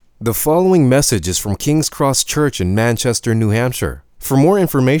The following message is from King's Cross Church in Manchester, New Hampshire. For more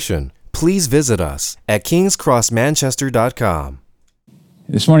information, please visit us at kingscrossmanchester.com.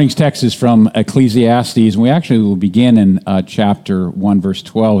 This morning's text is from Ecclesiastes, and we actually will begin in chapter 1, verse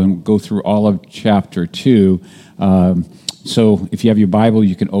 12, and go through all of chapter 2. So if you have your Bible,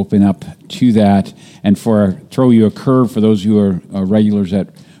 you can open up to that. And throw you a curve for those who are regulars at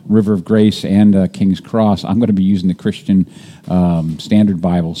River of Grace and King's Cross, I'm going to be using the Christian Standard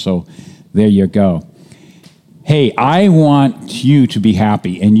Bible. So there you go. Hey, I want you to be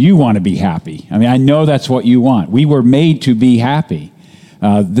happy, and you want to be happy. I mean, I know that's what you want. We were made to be happy.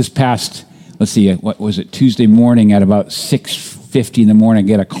 This past, Tuesday morning at about 6:50 in the morning, I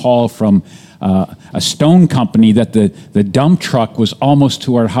get a call from a stone company that the dump truck was almost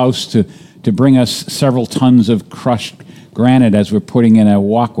to our house to bring us several tons of crushed granite as we're putting in a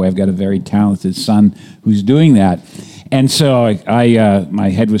walkway. I've got a very talented son who's doing that. And so I my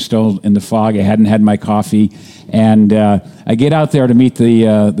head was still in the fog. I hadn't had my coffee. And I get out there to meet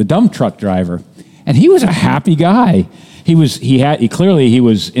the dump truck driver. And he was a happy guy. He was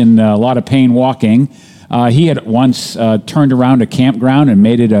in a lot of pain walking. He had once turned around a campground and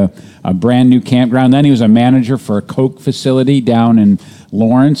made it a brand new campground. Then he was a manager for a Coke facility down in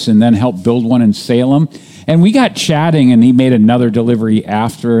Lawrence, and then helped build one in Salem. And we got chatting, and he made another delivery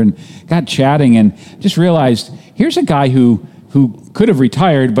after, and got chatting, and just realized, here's a guy who could have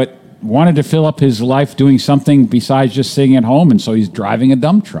retired, but wanted to fill up his life doing something besides just sitting at home, and so he's driving a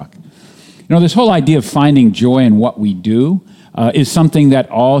dump truck. You know, this whole idea of finding joy in what we do is something that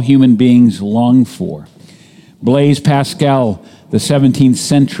all human beings long for. Blaise Pascal, the 17th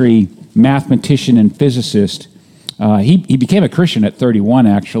century mathematician and physicist, he became a Christian at 31,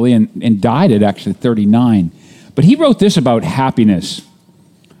 actually, and died at actually 39. But he wrote this about happiness.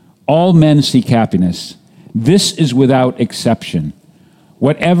 All men seek happiness. This is without exception.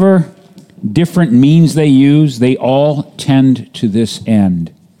 Whatever different means they use, they all tend to this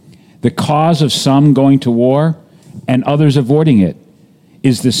end. The cause of some going to war and others avoiding it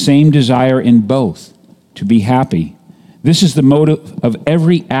is the same desire in both, to be happy. This is the motive of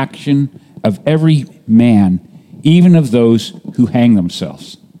every action of every man, even of those who hang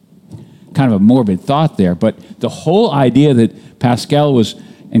themselves. Kind of a morbid thought there, but the whole idea that Pascal was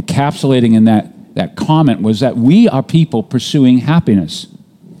encapsulating in that comment was that we are people pursuing happiness.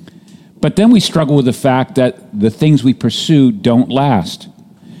 But then we struggle with the fact that the things we pursue don't last.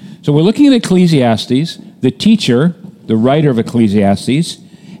 So we're looking at Ecclesiastes. The teacher, the writer of Ecclesiastes,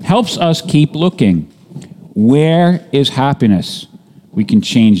 helps us keep looking. Where is happiness? We can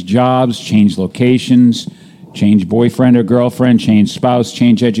change jobs, change locations, change boyfriend or girlfriend, change spouse,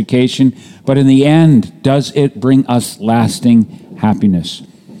 change education. But in the end, does it bring us lasting happiness?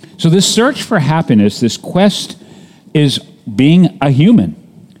 So this search for happiness, this quest, is being a human.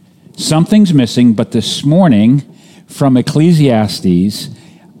 Something's missing, but this morning from Ecclesiastes,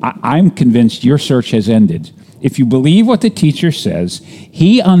 I'm convinced your search has ended. If you believe what the teacher says,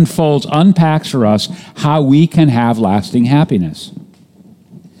 he unpacks for us how we can have lasting happiness.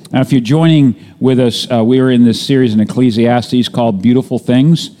 Now, if you're joining with us, we are in this series in Ecclesiastes called Beautiful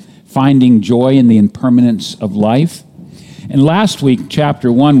Things, Finding Joy in the Impermanence of Life. And last week,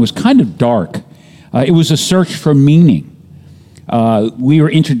 chapter 1 was kind of dark. It was a search for meaning. We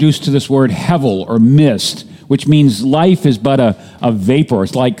were introduced to this word hevel, or mist, which means life is but a vapor.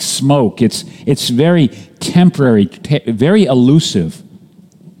 It's like smoke. It's very temporary, very elusive.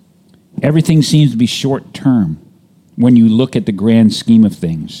 Everything seems to be short-term when you look at the grand scheme of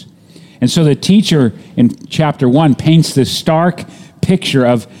things. And so the teacher in chapter 1 paints this stark picture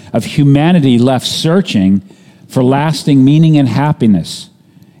of humanity left searching for lasting meaning and happiness.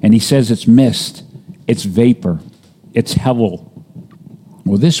 And he says it's mist, it's vapor, it's hevel.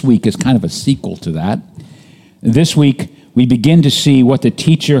 Well, this week is kind of a sequel to that. This week, we begin to see what the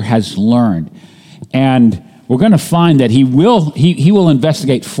teacher has learned. And we're going to find that he will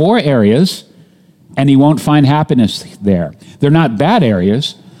investigate 4 areas, and he won't find happiness there. They're not bad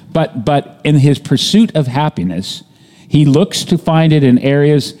areas, but in his pursuit of happiness, he looks to find it in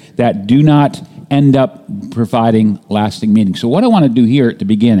areas that do not end up providing lasting meaning. So what I want to do here at the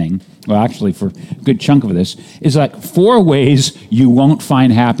beginning, well, actually for a good chunk of this, is like 4 ways you won't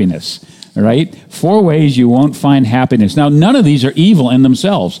find happiness. All right? 4 ways you won't find happiness. Now, none of these are evil in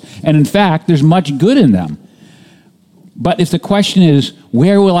themselves. And in fact, there's much good in them. But if the question is,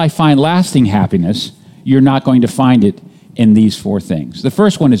 where will I find lasting happiness? You're not going to find it in these 4 things. The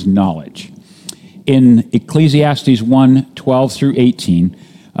first one is knowledge. In Ecclesiastes 1:12 through 18,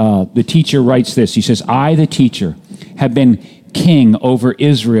 the teacher writes this. He says, I, the teacher, have been king over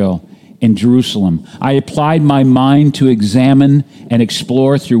Israel in Jerusalem. I applied my mind to examine and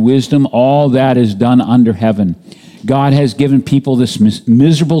explore through wisdom all that is done under heaven. God has given people this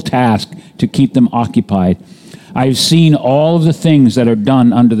miserable task to keep them occupied. I have seen all of the things that are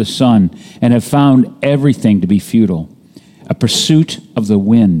done under the sun and have found everything to be futile, a pursuit of the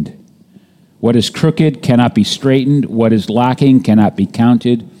wind. What is crooked cannot be straightened. What is lacking cannot be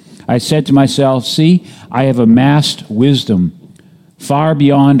counted. I said to myself, see, I have amassed wisdom far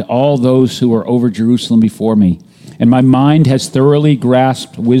beyond all those who are over Jerusalem before me, and my mind has thoroughly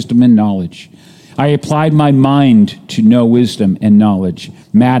grasped wisdom and knowledge. I applied my mind to know wisdom and knowledge,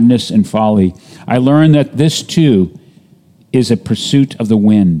 madness and folly. I learned that this too is a pursuit of the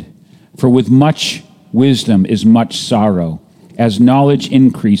wind. For with much wisdom is much sorrow. As knowledge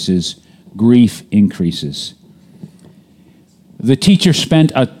increases, grief increases. The teacher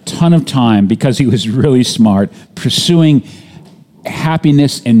spent a ton of time, because he was really smart, pursuing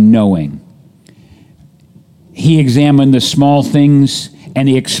happiness and knowing. He examined the small things and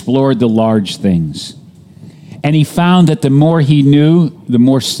he explored the large things. And he found that the more he knew, the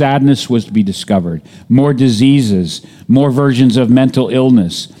more sadness was to be discovered, more diseases, more versions of mental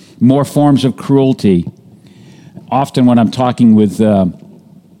illness, more forms of cruelty. Often when I'm talking with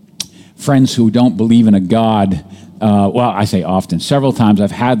friends who don't believe in a God, I say often, several times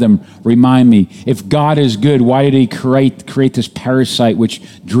I've had them remind me, if God is good, why did he create this parasite which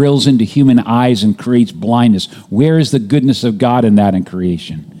drills into human eyes and creates blindness? Where is the goodness of God in that in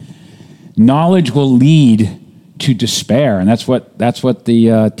creation? Knowledge will lead to despair, and that's what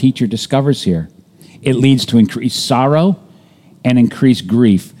the teacher discovers here. It leads to increased sorrow and increased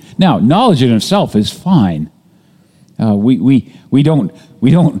grief. Now, knowledge in itself is fine. We don't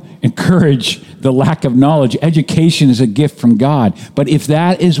encourage the lack of knowledge. Education is a gift from God. But if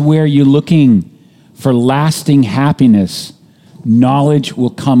that is where you're looking for lasting happiness, knowledge will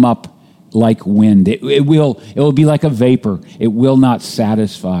come up like wind. It will be like a vapor. It will not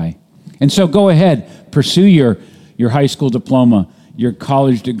satisfy. And so go ahead, pursue your high school diploma, your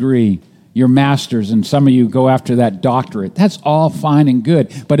college degree, your master's, and some of you go after that doctorate. That's all fine and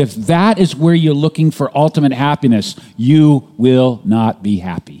good. But if that is where you're looking for ultimate happiness, you will not be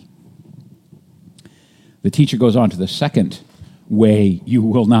happy. The teacher goes on to the second way you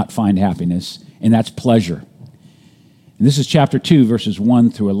will not find happiness, and that's pleasure. And this is chapter 2, verses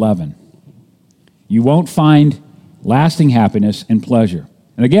 1 through 11. You won't find lasting happiness in pleasure.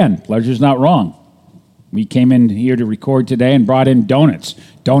 And again, pleasure is not wrong. We came in here to record today and brought in donuts.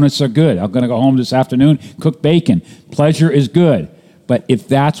 Donuts are good. I'm going to go home this afternoon, cook bacon. Pleasure is good. But if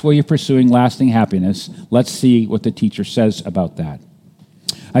that's where you're pursuing lasting happiness, let's see what the teacher says about that.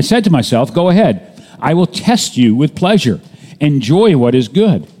 I said to myself, go ahead. I will test you with pleasure. Enjoy what is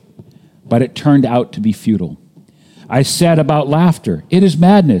good. But it turned out to be futile. I said about laughter, it is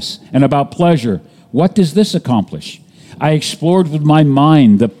madness. And about pleasure, what does this accomplish? I explored with my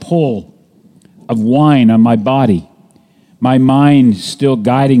mind the pull of wine on my body, my mind still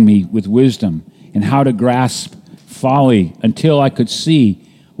guiding me with wisdom and how to grasp folly until I could see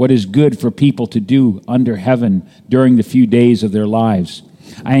what is good for people to do under heaven during the few days of their lives.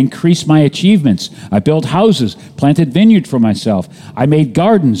 I increased my achievements. I built houses, planted vineyards for myself. I made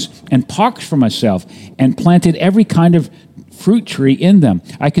gardens and parks for myself and planted every kind of fruit tree in them.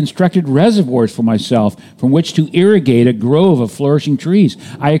 I constructed reservoirs for myself from which to irrigate a grove of flourishing trees.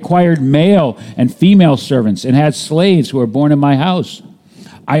 I acquired male and female servants and had slaves who were born in my house.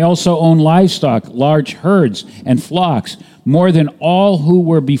 I also owned livestock, large herds and flocks, more than all who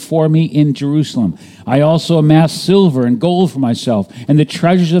were before me in Jerusalem. I also amassed silver and gold for myself and the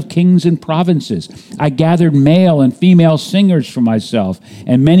treasures of kings and provinces. I gathered male and female singers for myself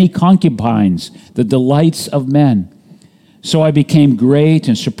and many concubines, the delights of men. So I became great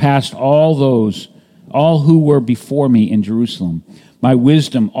and surpassed all who were before me in Jerusalem. My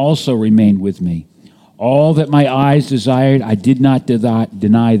wisdom also remained with me. All that my eyes desired, I did not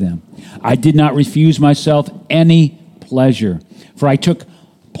deny them. I did not refuse myself any pleasure, for I took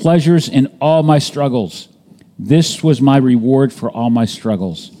pleasures in all my struggles. This was my reward for all my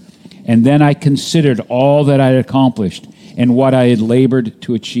struggles. And then I considered all that I had accomplished and what I had labored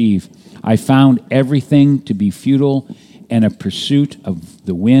to achieve. I found everything to be futile and a pursuit of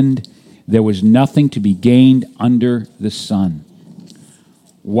the wind. There was nothing to be gained under the sun.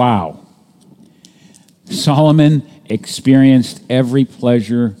 Wow. Solomon experienced every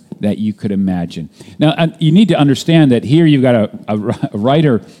pleasure that you could imagine. Now, you need to understand that here you've got a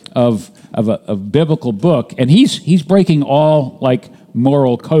writer of a biblical book, and he's breaking all like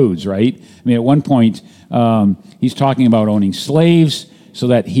moral codes, right? I mean, at one point, he's talking about owning slaves so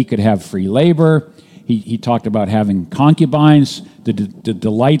that he could have free labor. he talked about having concubines, the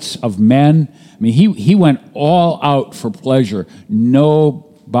delights of men. I mean, he went all out for pleasure.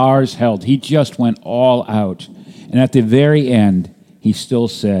 No bars held. He just went all out. And at the very end, he still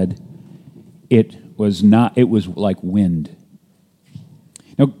said, it was like wind.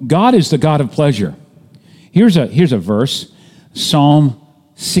 Now, God is the God of pleasure. Here's a verse, Psalm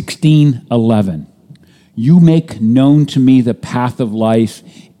 16:11. You make known to me the path of life.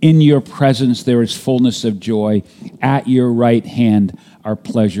 In your presence there is fullness of joy. At your right hand are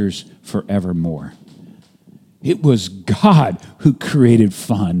pleasures forevermore. It was God who created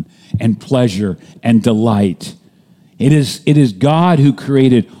fun and pleasure and delight. It is God who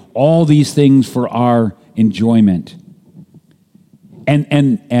created all these things for our enjoyment.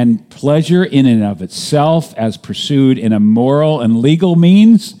 And pleasure in and of itself, as pursued in a moral and legal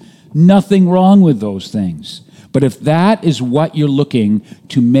means, nothing wrong with those things. But if that is what you're looking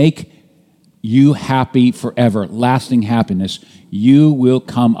to make you happy forever, lasting happiness, you will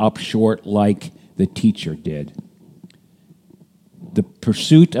come up short like the teacher did. The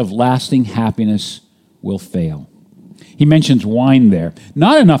pursuit of lasting happiness will fail. He mentions wine there.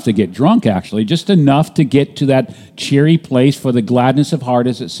 Not enough to get drunk, actually, just enough to get to that cheery place for the gladness of heart,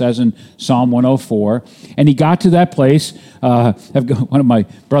 as it says in Psalm 104. And he got to that place. One of my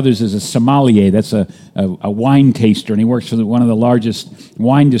brothers is a sommelier. That's a wine taster, and he works for one of the largest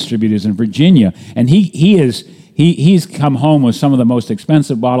wine distributors in Virginia. And he's come home with some of the most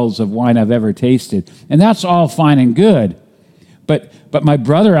expensive bottles of wine I've ever tasted. And that's all fine and good. But my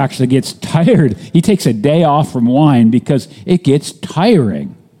brother actually gets tired. He takes a day off from wine because it gets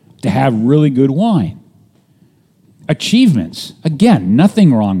tiring to have really good wine. Achievements. Again,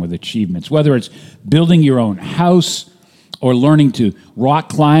 nothing wrong with achievements, whether it's building your own house or learning to rock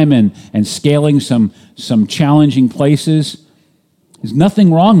climb and scaling some challenging places. There's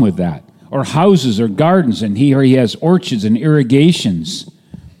nothing wrong with that. Or houses or gardens, and he has orchards and irrigations.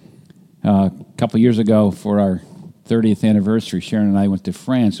 A couple years ago for our 30th anniversary, Sharon and I went to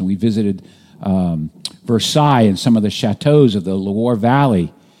France, and we visited Versailles and some of the chateaus of the Loire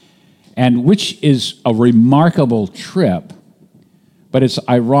Valley, and which is a remarkable trip, but it's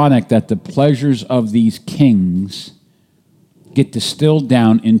ironic that the pleasures of these kings get distilled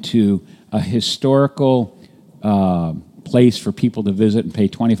down into a historical place for people to visit and pay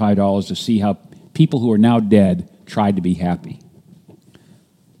 $25 to see how people who are now dead tried to be happy.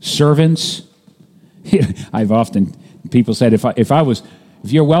 Servants. People said, if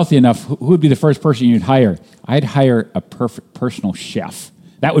you're wealthy enough, who would be the first person you'd hire? I'd hire a perfect personal chef.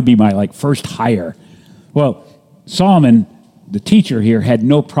 That would be my first hire. Well, Solomon, the teacher here, had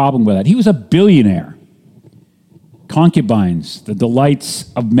no problem with that. He was a billionaire. Concubines, the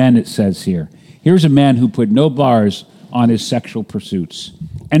delights of men, it says here. Here's a man who put no bars on his sexual pursuits.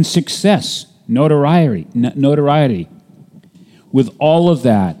 And success, notoriety. With all of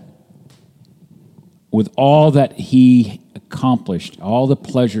that, with all that he accomplished, all the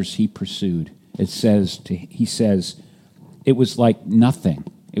pleasures he pursued, he says, it was like nothing.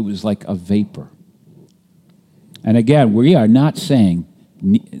 It was like a vapor. And again, we are not saying,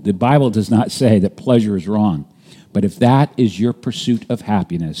 the Bible does not say that pleasure is wrong. But if that is your pursuit of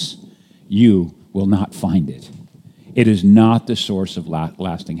happiness, you will not find it. It is not the source of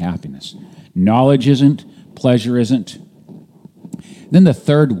lasting happiness. Knowledge isn't, pleasure isn't. Then the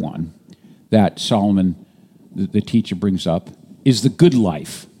third one that Solomon, the teacher, brings up is the good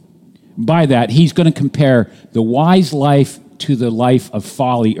life. By that, he's going to compare the wise life to the life of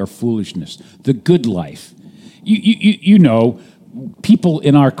folly or foolishness, the good life. You know, people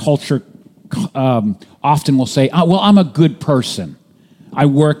in our culture often will say, well, I'm a good person. I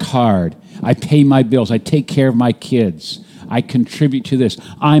work hard. I pay my bills. I take care of my kids. I contribute to this.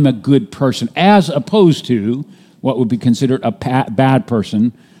 I'm a good person, as opposed to what would be considered a bad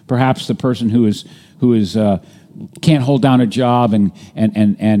person, perhaps the person who is can't hold down a job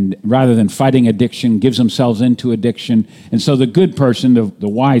and rather than fighting addiction, gives themselves into addiction. And so the good person, the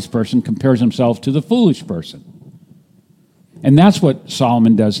wise person, compares himself to the foolish person. And that's what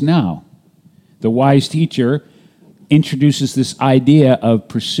Solomon does now. The wise teacher introduces this idea of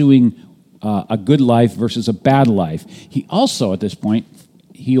pursuing a good life versus a bad life. He also, at this point,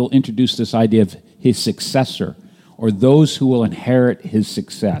 he'll introduce this idea of his successor, or those who will inherit his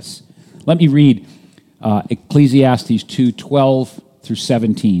success. Let me read Ecclesiastes 2:12 through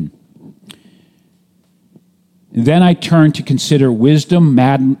 17. Then I turned to consider wisdom,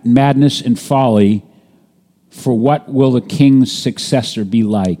 madness, and folly, for what will the king's successor be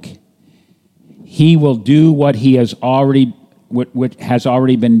like? He will do what has already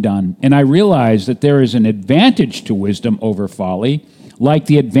been done. And I realize that there is an advantage to wisdom over folly, like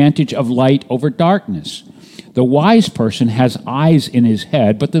the advantage of light over darkness. The wise person has eyes in his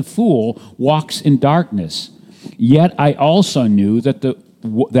head, but the fool walks in darkness. Yet I also knew that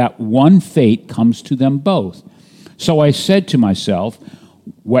that one fate comes to them both. So I said to myself,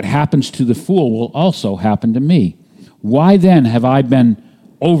 what happens to the fool will also happen to me. Why then have I been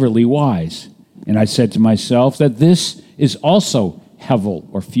overly wise? And I said to myself that this is also hevel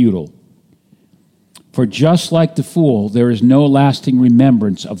or futile. For just like the fool, there is no lasting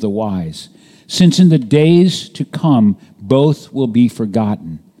remembrance of the wise, since in the days to come both will be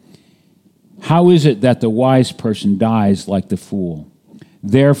forgotten. How is it that the wise person dies like the fool?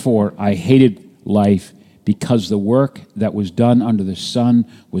 Therefore I hated life, because the work that was done under the sun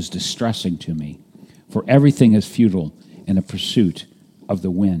was distressing to me. For everything is futile and a pursuit of the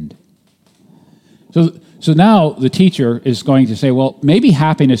wind. So now the teacher is going to say, well, maybe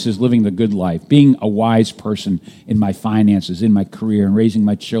happiness is living the good life, being a wise person in my finances, in my career, and raising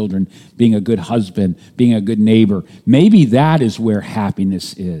my children, being a good husband, being a good neighbor. Maybe that is where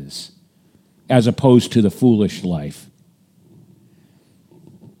happiness is, as opposed to the foolish life.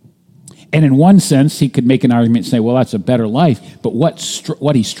 And in one sense, he could make an argument and say, well, that's a better life. But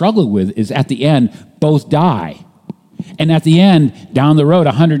what he struggled with is at the end, both die. And at the end, down the road,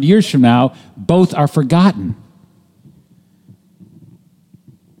 100 years from now, both are forgotten.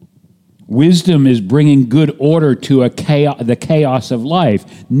 Wisdom is bringing good order to the chaos of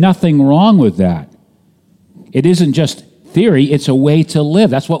life. Nothing wrong with that. It isn't just theory, it's a way to live.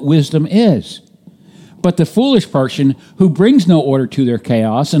 That's what wisdom is. But the foolish person who brings no order to their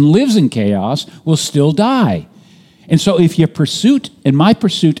chaos and lives in chaos will still die. And so if your pursuit, and my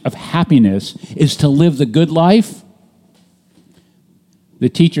pursuit of happiness, is to live the good life, the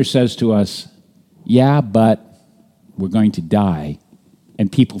teacher says to us, yeah, but we're going to die.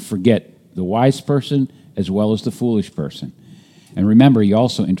 And people forget the wise person as well as the foolish person. And remember, he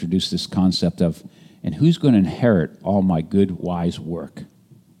also introduced this concept of, and who's going to inherit all my good, wise work?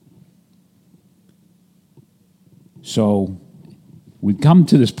 So we've come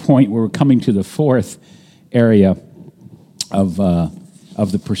to this point where we're coming to the fourth area of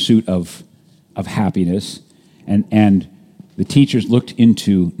the pursuit of happiness. And the teachers looked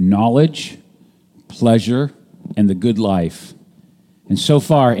into knowledge, pleasure, and the good life. And so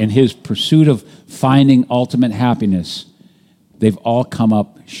far, in his pursuit of finding ultimate happiness, they've all come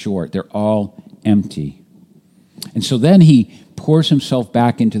up short. They're all empty. And so then he pours himself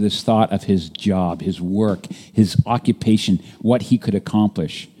back into this thought of his job, his work, his occupation, what he could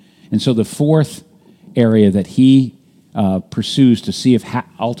accomplish. And so the fourth area that he pursues to see if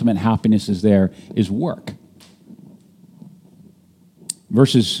ultimate happiness is there is work.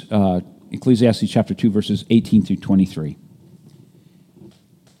 Ecclesiastes chapter 2, verses 18 through 23.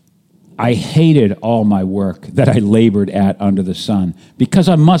 I hated all my work that I labored at under the sun, because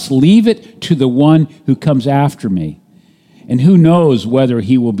I must leave it to the one who comes after me. And who knows whether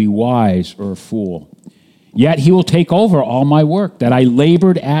he will be wise or a fool. Yet he will take over all my work that I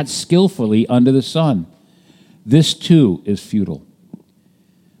labored at skillfully under the sun. This too is futile.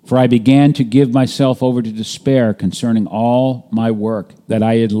 For I began to give myself over to despair concerning all my work that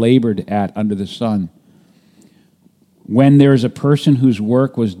I had labored at under the sun. When there is a person whose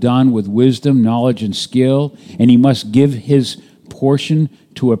work was done with wisdom, knowledge, and skill, and he must give his portion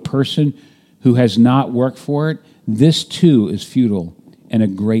to a person who has not worked for it, this too is futile and a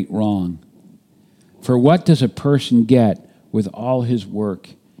great wrong. For what does a person get with all his work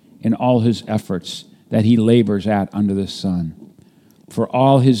and all his efforts that he labors at under the sun? For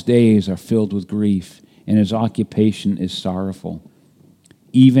all his days are filled with grief, and his occupation is sorrowful.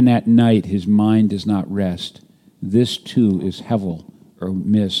 Even at night his mind does not rest. This too is hevel, or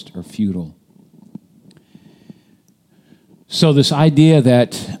mist, or futile. So this idea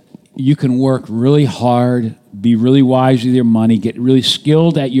that you can work really hard, be really wise with your money, get really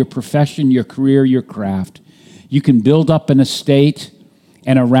skilled at your profession, your career, your craft. You can build up an estate,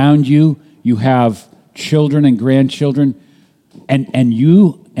 and around you, you have children and grandchildren, and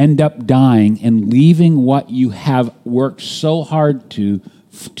you end up dying and leaving what you have worked so hard to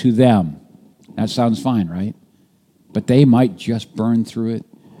them. That sounds fine, right? But they might just burn through it.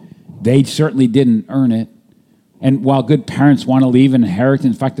 They certainly didn't earn it. And while good parents want to leave an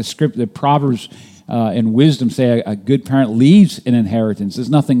inheritance, in fact, the Proverbs and wisdom say a good parent leaves an inheritance. There's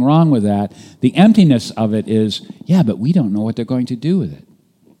nothing wrong with that. The emptiness of it is, yeah, but we don't know what they're going to do with it.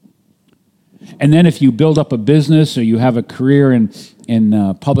 And then if you build up a business or you have a career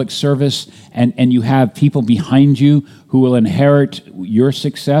in public service and you have people behind you who will inherit your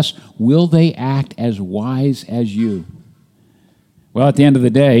success, will they act as wise as you? Well, at the end of the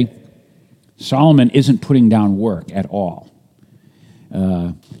day, Solomon isn't putting down work at all.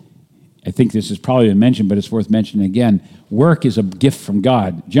 I think this is probably been mentioned, but it's worth mentioning again. Work is a gift from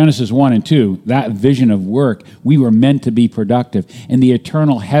God. Genesis 1 and 2, that vision of work, we were meant to be productive. In the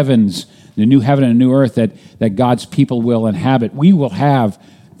eternal heavens, the new heaven and new earth that God's people will inhabit, we will have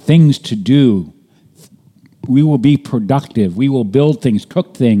things to do. We will be productive. We will build things,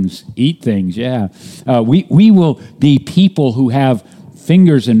 cook things, eat things, yeah. We will be people who have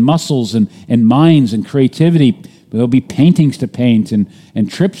fingers and muscles and minds and creativity. There'll be paintings to paint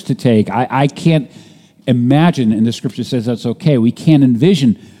and trips to take. I can't imagine, and the scripture says that's okay. We can't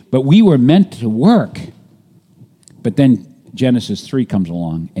envision, but we were meant to work. But then Genesis 3 comes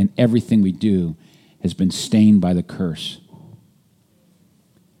along, and everything we do has been stained by the curse.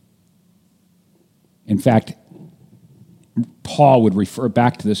 In fact, Paul would refer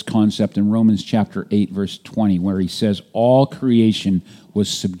back to this concept in Romans chapter 8, verse 20, where he says, all creation was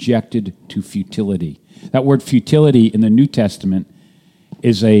subjected to futility. That word futility in the New Testament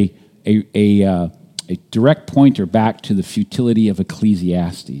is a direct pointer back to the futility of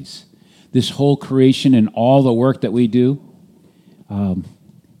Ecclesiastes. This whole creation and all the work that we do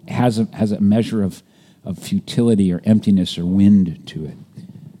has a measure of futility or emptiness or wind to it.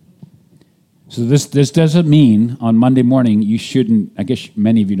 So this doesn't mean on Monday morning you shouldn't, I guess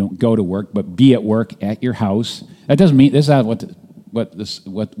many of you don't go to work, but be at work at your house. That doesn't mean, this is not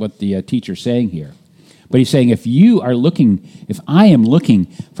what the teacher's saying here. But he's saying if I am looking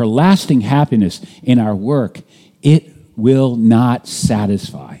for lasting happiness in our work, it will not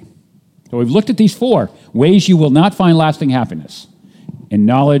satisfy. So we've looked at these 4 ways you will not find lasting happiness: in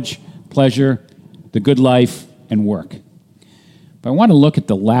knowledge, pleasure, the good life, and work. But I want to look at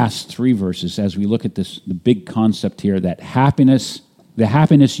the last 3 verses as we look at the big concept here that the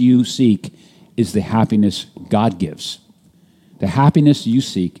happiness you seek is the happiness God gives. The happiness you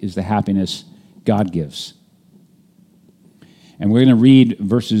seek is the happiness God gives. And we're going to read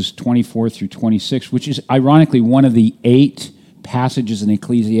verses 24 through 26, which is ironically one of the 8 passages in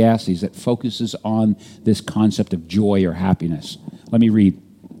Ecclesiastes that focuses on this concept of joy or happiness. Let me read.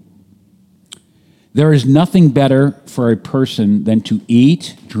 There is nothing better for a person than to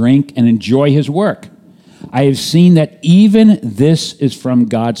eat, drink, and enjoy his work. I have seen that even this is from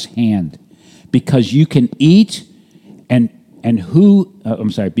God's hand, because you can eat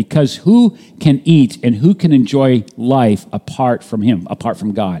because who can eat and who can enjoy life apart from him, apart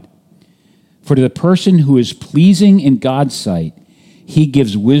from God? For to the person who is pleasing in God's sight, he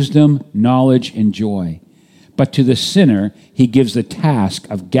gives wisdom, knowledge, and joy. But to the sinner, he gives the task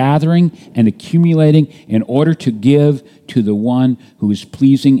of gathering and accumulating in order to give to the one who is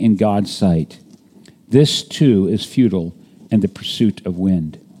pleasing in God's sight. This too is futile and the pursuit of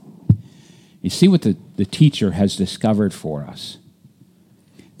wind. You see what the teacher has discovered for us?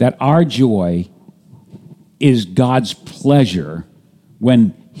 That our joy is God's pleasure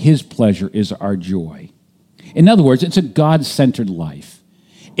when his pleasure is our joy. In other words, it's a God-centered life.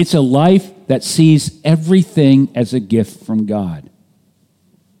 It's a life that sees everything as a gift from God.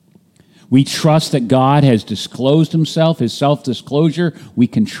 We trust that God has disclosed himself, his self-disclosure. We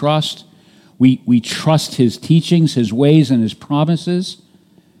can trust. We trust his teachings, his ways, and his promises.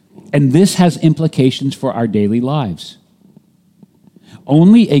 And this has implications for our daily lives.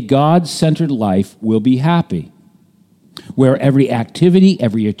 Only a God-centered life will be happy, where every activity,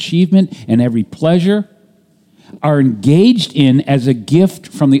 every achievement, and every pleasure are engaged in as a gift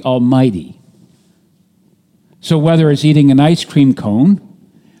from the Almighty. So whether it's eating an ice cream cone,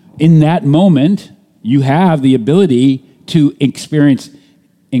 in that moment, you have the ability to experience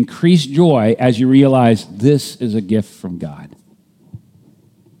increased joy as you realize this is a gift from God.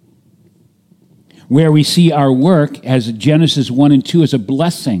 Where we see our work as Genesis 1 and 2 as a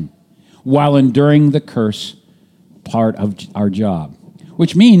blessing while enduring the curse part of our job.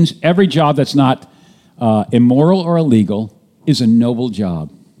 Which means every job that's not immoral or illegal is a noble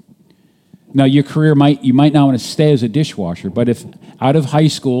job. Now, your career you might not want to stay as a dishwasher, but if out of high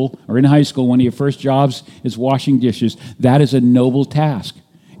school or in high school, one of your first jobs is washing dishes, that is a noble task.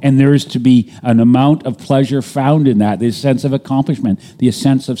 And there is to be an amount of pleasure found in that, the sense of accomplishment, the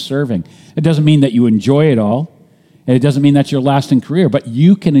sense of serving. It doesn't mean that you enjoy it all, and it doesn't mean that's your lasting career, but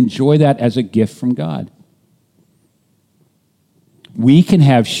you can enjoy that as a gift from God. We can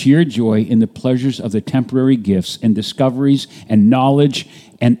have sheer joy in the pleasures of the temporary gifts and discoveries and knowledge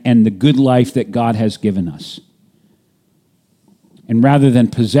and the good life that God has given us. And rather than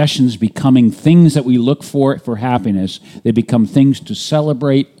possessions becoming things that we look for happiness, they become things to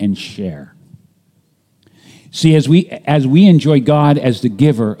celebrate and share. See, as we enjoy God as the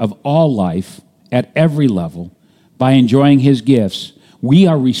giver of all life at every level, by enjoying his gifts, we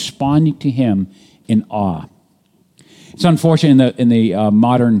are responding to him in awe. It's unfortunate in the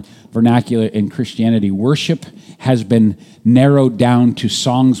modern vernacular in Christianity, worship has been narrowed down to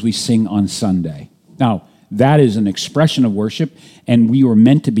songs we sing on Sunday. Now, that is an expression of worship, and we were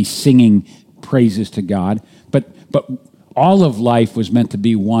meant to be singing praises to God, but all of life was meant to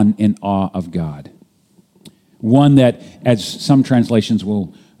be one in awe of God. One that, as some translations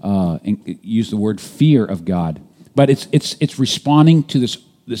will use the word fear of God, but it's responding to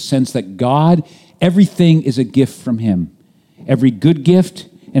the sense that God, everything is a gift from him. Every good gift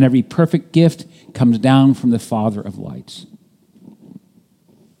and every perfect gift comes down from the Father of lights.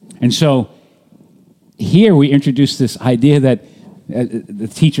 And so here we introduce this idea that the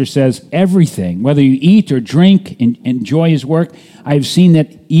teacher says, everything, whether you eat or drink and enjoy his work, I've seen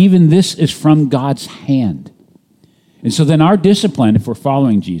that even this is from God's hand. And so then our discipline, if we're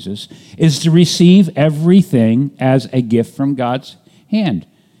following Jesus, is to receive everything as a gift from God's hand.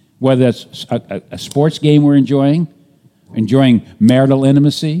 Whether that's a sports game we're enjoying marital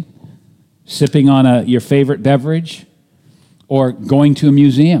intimacy, sipping on your favorite beverage, or going to a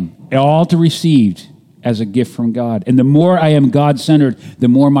museum, all to receive as a gift from God. And the more I am God-centered, the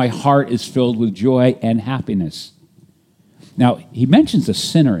more my heart is filled with joy and happiness. Now, he mentions a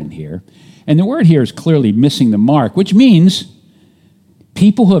sinner in here, and the word here is clearly missing the mark, which means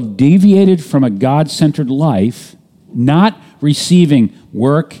people who have deviated from a God-centered life, not receiving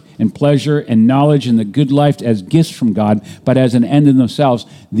work and pleasure and knowledge and the good life as gifts from God, but as an end in themselves,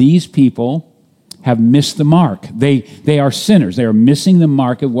 these people have missed the mark. They are sinners. They are missing the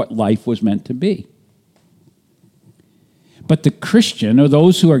mark of what life was meant to be. But the Christian, or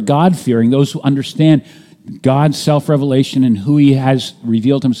those who are God-fearing, those who understand God's self-revelation and who he has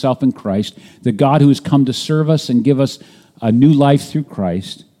revealed himself in Christ, the God who has come to serve us and give us a new life through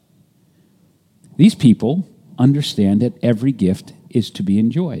Christ, these people understand that every gift is to be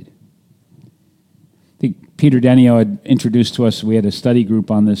enjoyed. I think Peter Denio had introduced to us, we had a study group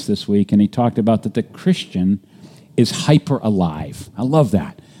on this week, and he talked about that the Christian is hyper-alive. I love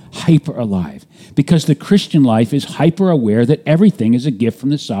that. Hyper-alive. Because the Christian life is hyper-aware that everything is a gift from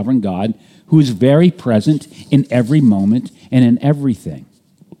the sovereign God who is very present in every moment and in everything.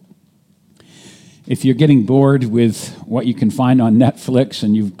 If you're getting bored with what you can find on Netflix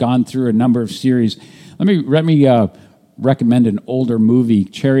and you've gone through a number of series, let me recommend an older movie,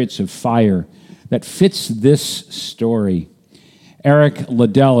 Chariots of Fire, that fits this story. Eric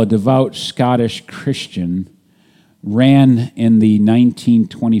Liddell, a devout Scottish Christian, ran in the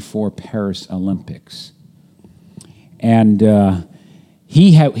 1924 Paris Olympics. And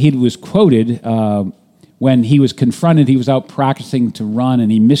he was quoted when he was confronted. He was out practicing to run,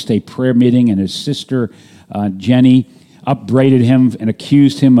 and he missed a prayer meeting, and his sister, Jenny, upbraided him and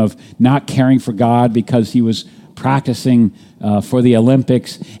accused him of not caring for God because he was practicing for the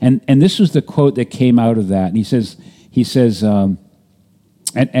Olympics. And this was the quote that came out of that. And he says,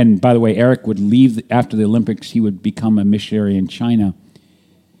 and by the way, Eric would leave after the Olympics. He would become a missionary in China.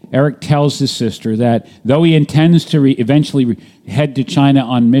 Eric tells his sister that though he intends to eventually head to China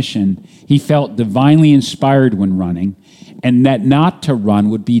on mission, he felt divinely inspired when running, and that not to run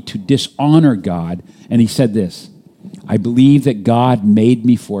would be to dishonor God. And he said this, I believe that God made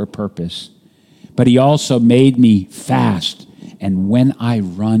me for a purpose, but he also made me fast, and when I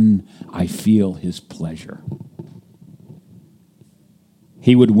run, I feel his pleasure.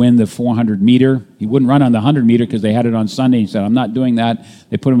 He would win the 400-meter. He wouldn't run on the 100-meter because they had it on Sunday. He said, I'm not doing that.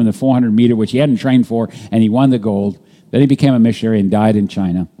 They put him in the 400-meter, which he hadn't trained for, and he won the gold. Then he became a missionary and died in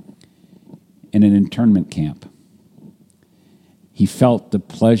China in an internment camp. He felt the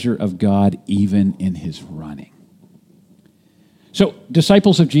pleasure of God even in his running. So,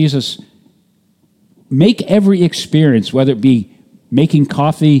 disciples of Jesus, make every experience, whether it be making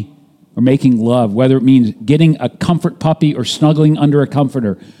coffee or making love, whether it means getting a comfort puppy or snuggling under a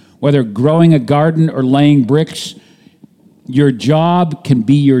comforter, whether growing a garden or laying bricks, your job can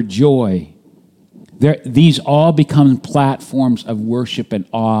be your joy. These all become platforms of worship and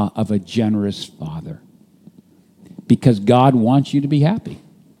awe of a generous Father, because God wants you to be happy.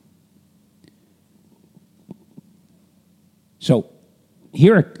 So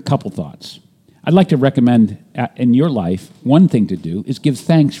here are a couple thoughts. I'd like to recommend in your life, one thing to do is give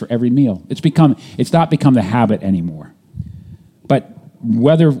thanks for every meal. It's not become the habit anymore. But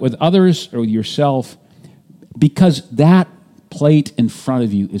whether with others or yourself, because that plate in front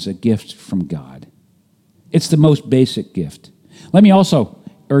of you is a gift from God. It's the most basic gift. Let me also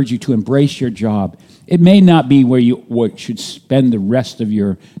urge you to embrace your job. It may not be where you should spend the rest of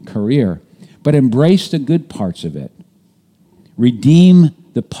your career, but embrace the good parts of it. Redeem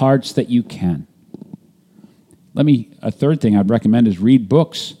the parts that you can. A third thing I'd recommend is read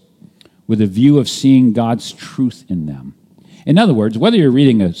books with a view of seeing God's truth in them. In other words, whether you're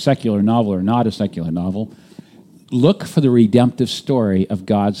reading a secular novel or not a secular novel, look for the redemptive story of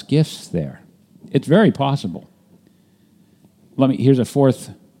God's gifts there. It's very possible. Here's a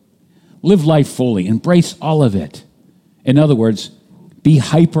fourth. Live life fully. Embrace all of it. In other words, be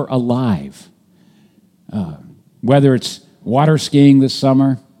hyper alive. Whether it's water skiing this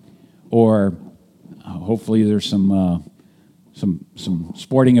summer, or hopefully there's some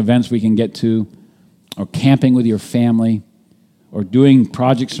sporting events we can get to, or camping with your family, or doing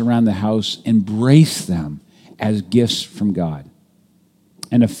projects around the house, embrace them as gifts from God.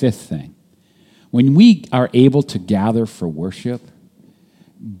 And a fifth thing, when we are able to gather for worship,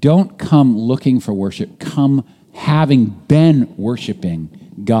 don't come looking for worship. Come having been worshiping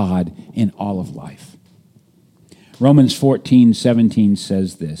God in all of life. Romans 14:17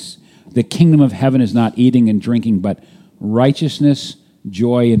 says this, "The kingdom of heaven is not eating and drinking, but righteousness,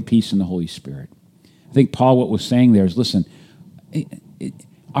 joy, and peace in the Holy Spirit." I think Paul, what was saying there is, listen,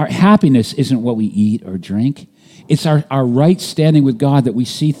 our happiness isn't what we eat or drink. It's our right standing with God, that we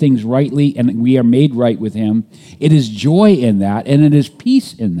see things rightly and we are made right with Him. It is joy in that, and it is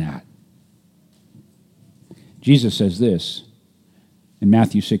peace in that. Jesus says this in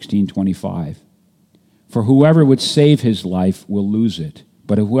Matthew 16:25, "For whoever would save his life will lose it,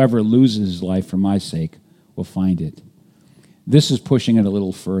 but whoever loses his life for my sake will find it." This is pushing it a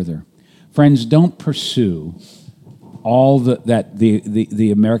little further. Friends, don't pursue all that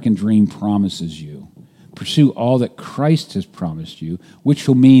the American dream promises you. Pursue all that Christ has promised you, which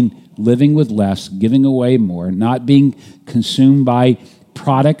will mean living with less, giving away more, not being consumed by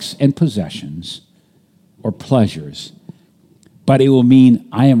products and possessions or pleasures. But it will mean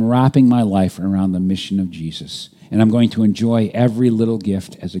I am wrapping my life around the mission of Jesus, and I'm going to enjoy every little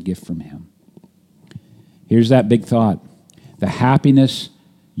gift as a gift from Him. Here's that big thought. The happiness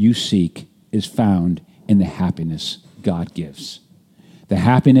you seek is found in the happiness God gives. The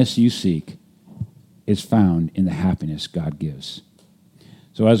happiness you seek is found in the happiness God gives.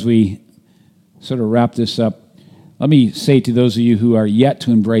 So as we sort of wrap this up, let me say to those of you who are yet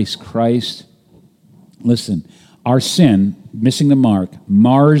to embrace Christ, listen, our sin, missing the mark,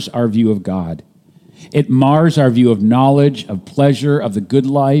 mars our view of God. It mars our view of knowledge, of pleasure, of the good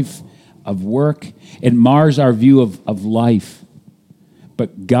life, of work. It mars our view of life.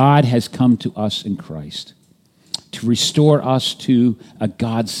 But God has come to us in Christ to restore us to a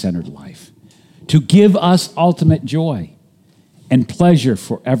God-centered life, to give us ultimate joy and pleasure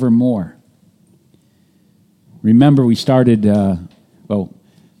forevermore. Remember, we started,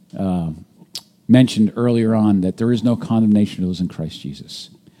 mentioned earlier on that there is no condemnation of those in Christ Jesus.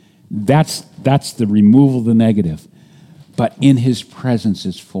 That's the removal of the negative. But in His presence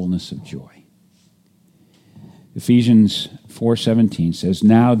is fullness of joy. Ephesians 4:17 says,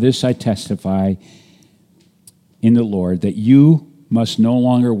 "Now this I testify in the Lord, that you must no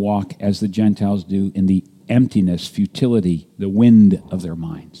longer walk as the Gentiles do in the emptiness, futility, the wind of their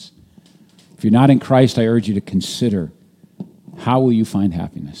minds." If you're not in Christ, I urge you to consider, how will you find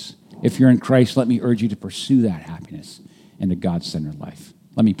happiness? If you're in Christ, let me urge you to pursue that happiness in a God-centered life.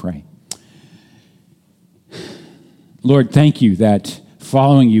 Let me pray. Lord, thank you that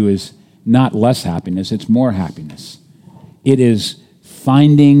following you is not less happiness, it's more happiness. It is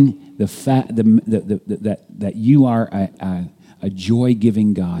finding the fact that you are a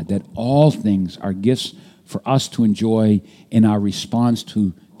joy-giving God, that all things are gifts for us to enjoy in our response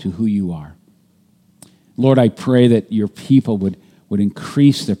to who you are. Lord, I pray that your people would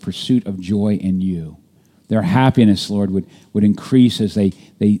increase their pursuit of joy in you. Their happiness, Lord, would increase as they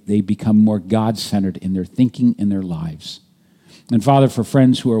become more God-centered in their thinking and their lives. And Father, for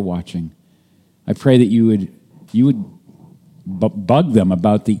friends who are watching, I pray that you would bug them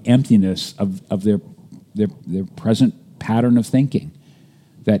about the emptiness of their present pattern of thinking,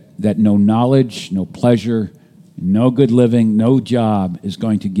 that no knowledge, no pleasure, no good living, no job is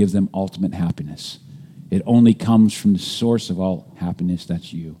going to give them ultimate happiness. It only comes from the source of all happiness,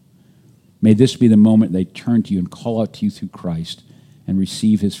 that's you. May this be the moment they turn to you and call out to you through Christ and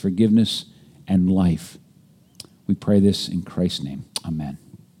receive His forgiveness and life. We pray this in Christ's name. Amen.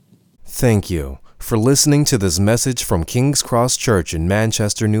 Thank you for listening to this message from King's Cross Church in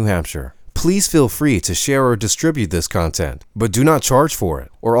Manchester, New Hampshire. Please feel free to share or distribute this content, but do not charge for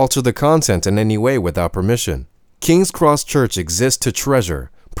it or alter the content in any way without permission. King's Cross Church exists to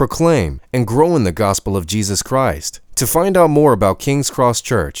treasure, proclaim, and grow in the gospel of Jesus Christ. To find out more about King's Cross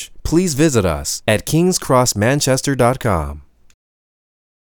Church, please visit us at kingscrossmanchester.com.